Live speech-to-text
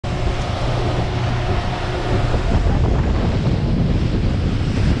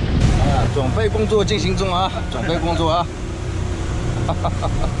备工作进行中啊，准备工作啊！哈哈哈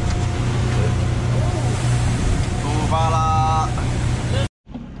哈！出发啦！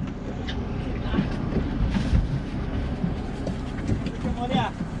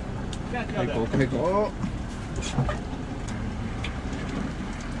开口，开口！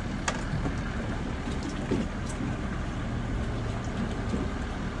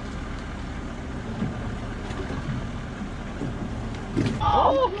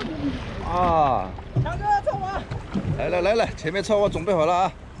啊！强哥，凑我！来了来了，前面凑我准备好了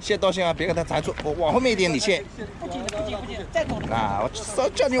啊！线道线啊，别给他缠住，我往后面一点，你线。不紧，再走。啊，我少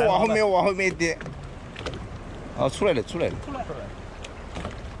叫你往后面，往后面一点。哦，出来了，出来了。出来了。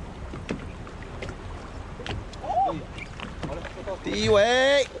哦。第一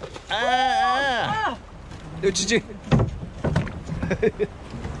位，6、7斤。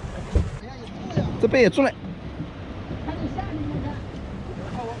这边也出来。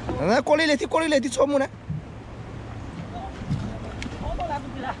那过来来的草木呢？都来不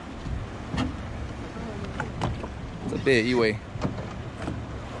及了。这边一位。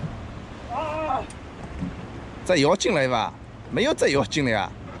啊！再摇进来吧，没有再摇进来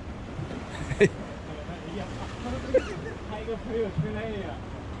啊。嘿。拍一个朋友圈来呀！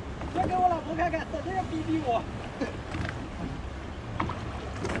先给我老婆看看，等着要逼逼我。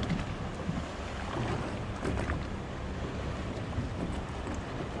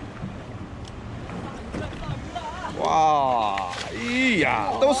哇，哎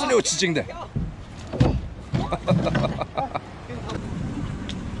呀，都是6、7斤的。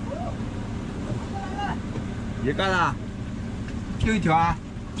也干了，丢一条啊！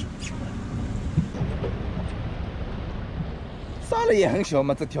上来也很小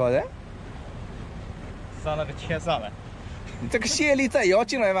嘛，这条人。上了个切上来。你这个线力再摇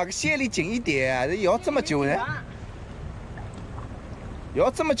进来嘛，线力紧一点，这摇这么久呢？摇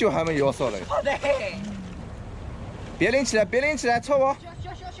这么久还没摇上来。好的。别拎起来，别拎起来，凑我！小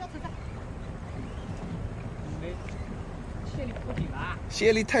子！线力不紧了。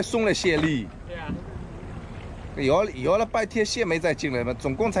线力太松了，线力。对啊。摇了半天，线没再进来嘛，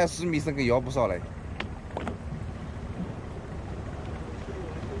总共才10米深，给摇不上来。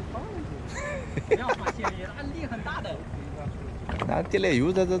不要放线力，它力很大的。那跌来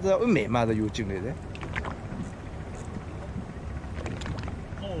油，这1米嘛，这油进来的。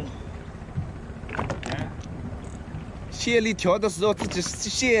线力调的时候，自己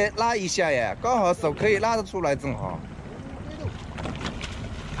线拉一下呀，刚好手可以拉得出来，正好。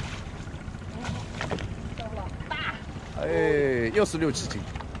大，哎，又是6、7斤，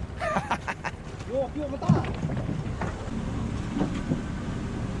哈哈哈哈！哟，比我们大。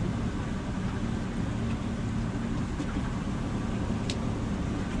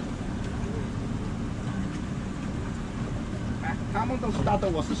哎，他们都是大的，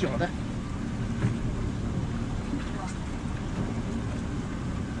我是小的。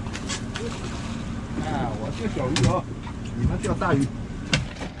我钓小鱼哦，你们钓大鱼。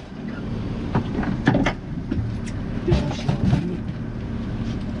钓小鱼。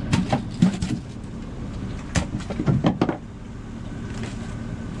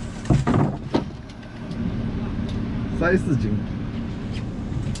3、4斤。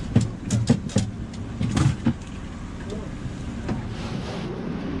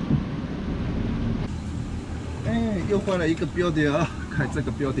哎，又换了一个标点啊，看这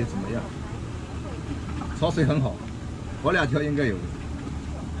个标点怎么样？潮水很好，我2条应该有。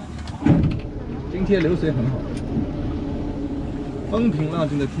今天流水很好，风平浪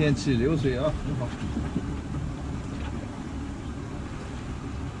静的天气，流水啊很好。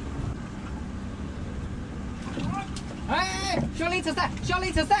哎，小雷扯散！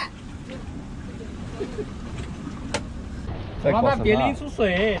老板别拎出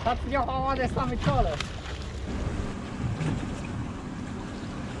水，它直接哗哗在上面跳了。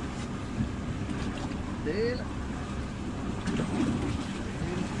对了，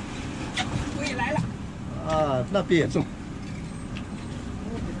鬼来了！啊，那边也重。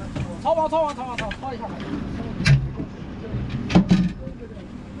抄一下来。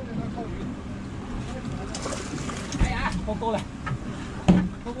哎呀，脱钩了，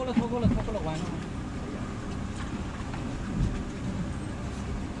完了。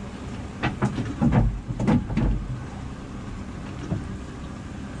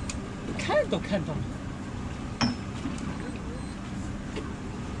看都看到了。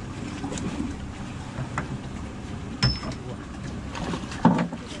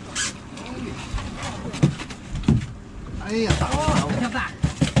哎呀，大了，这样大。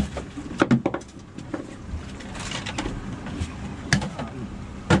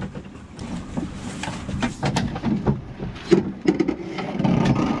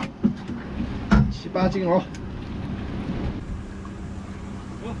紧哦。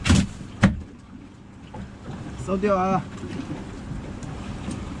收掉啊！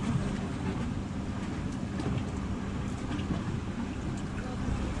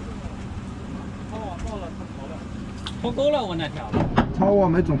脱钩了，我那条。抄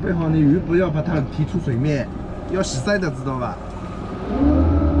网没准备好，你鱼不要把它提出水面，要洗鳃的，知道吧？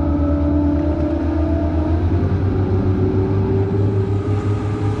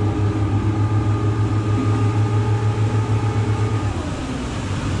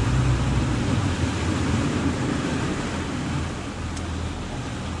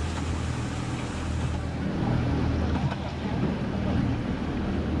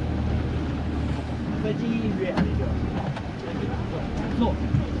飞机远那个，坐。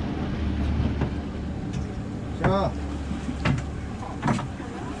行。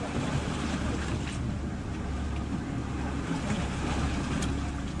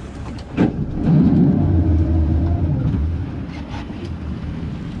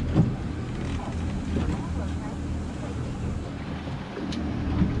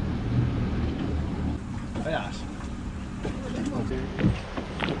哎呀！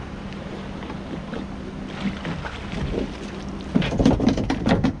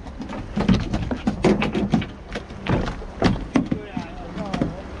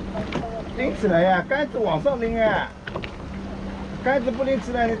拎起来呀，杆子往上拎啊！杆子不拎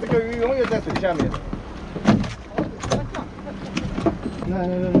起来，你这个鱼永远在水下面。来，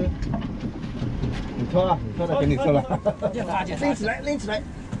你抽了，你抽了，给你抽了。拎起来，拎起来。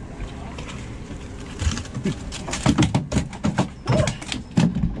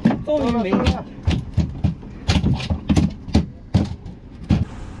终于没了。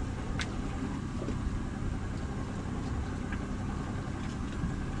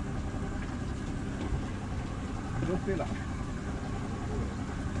又飞了。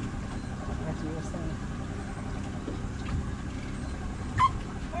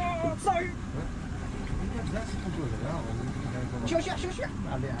鲨鱼！休息。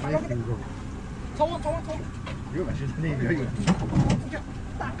冲我！有吧？现在那边有。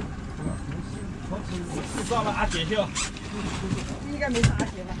上了阿姐秀。应该没啥阿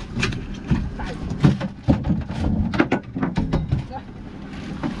姐吧？大鱼。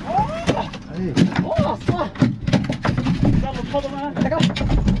哦，爽！让我抛的吗？大哥。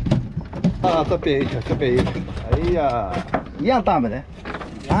啊，这边一条，这边一条。哎呀，一样大没呢？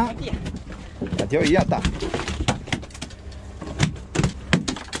啊，两条一样大。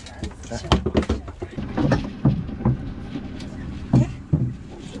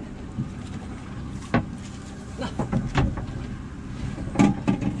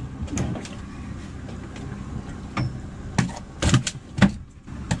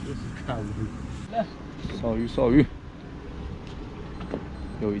烧鱼，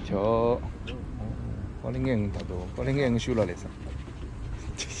有一条，我的眼大多，我的眼修了来着。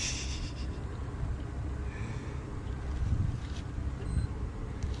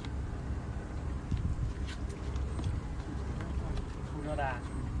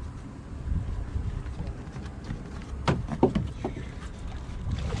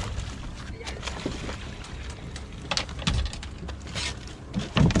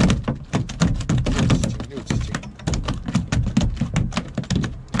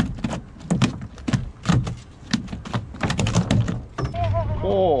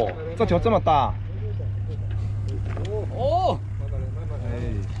哦，这条这么大。哦。哎。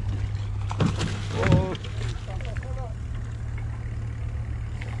哦。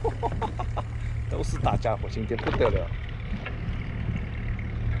都是大家伙，今天不得了。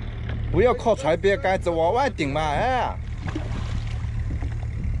不要靠船边杆子往外顶嘛，哎。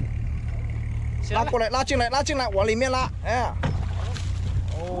拉过来，拉进来，往里面拉，哎。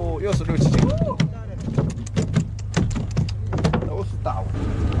哦，又是6、7斤。都是大物。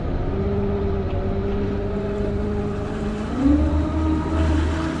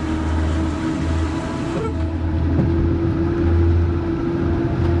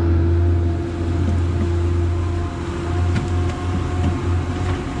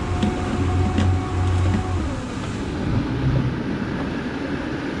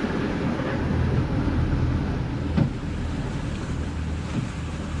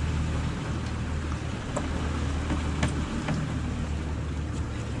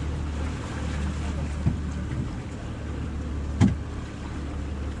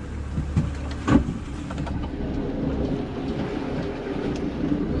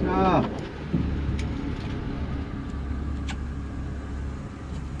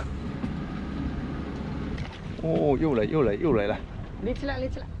哦，又来了！拎起来！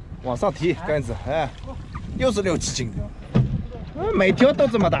往上提杆子，哎，又是6、7斤的，每条都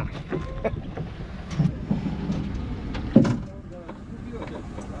这么大。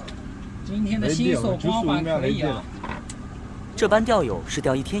今天的新手光环可以啊！这班钓友是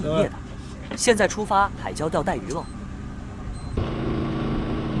钓1天1夜的，现在出发海礁钓带鱼了。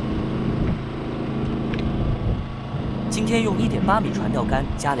今天用1.8米船钓竿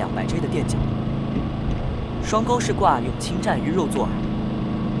加200J 的垫脚，双钩是挂用清蘸鱼肉做饵。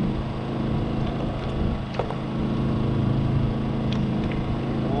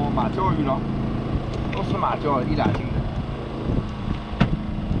哦，马鲛鱼了，都是马鲛，1、2斤的。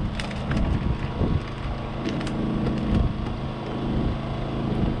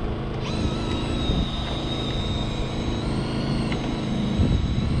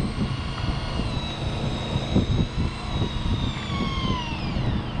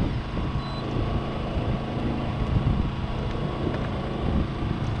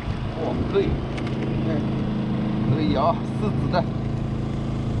 可以，可以啊，4指的。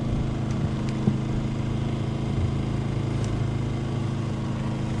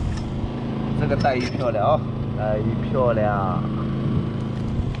这个带鱼漂亮啊，带鱼漂亮。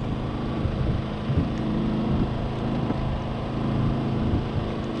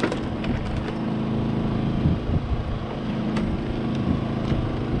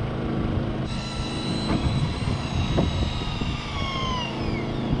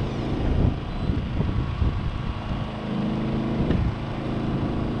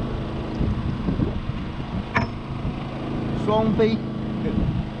双飞，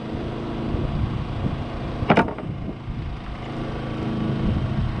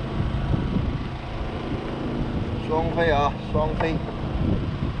双飞啊，双飞。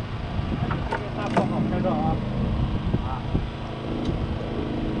大炮好拍照啊！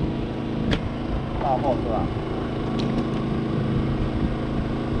大炮是吧？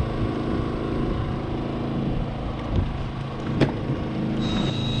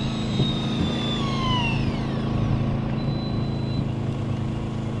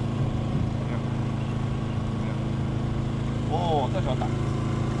哦，这条大，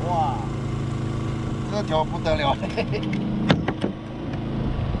哇，这条不得了，嘿嘿。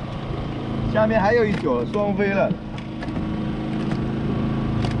下面还有一条双飞了。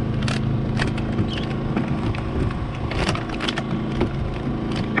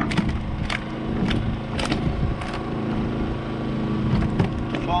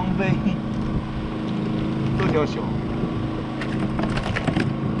双飞，这条小。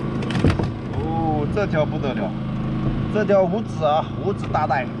哦，这条不得了。 这条5指啊，5指大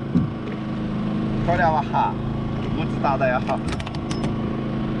带，漂亮吧哈，5指大带啊哈。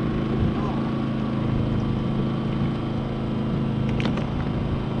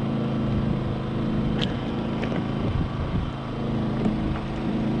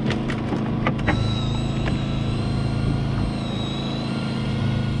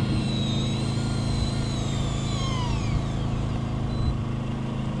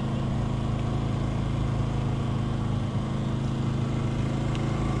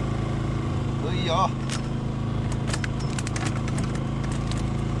可以啊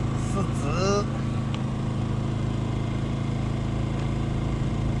，4指，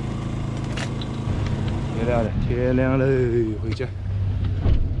天亮了，天亮了，回家。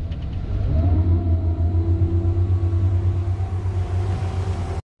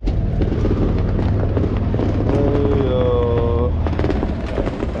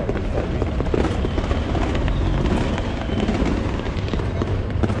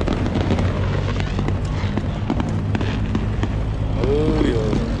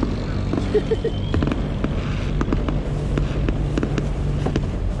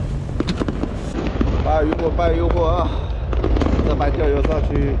哎呦，搬渔获啊！这班钓友上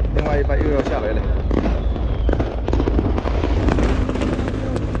去，另外一班又要下来了。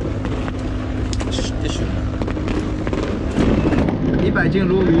继续，100斤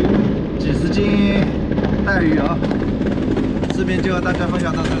鲈鱼，几十斤带鱼啊！视频就和大家分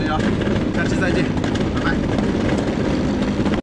享到这里了，下期再见，拜拜。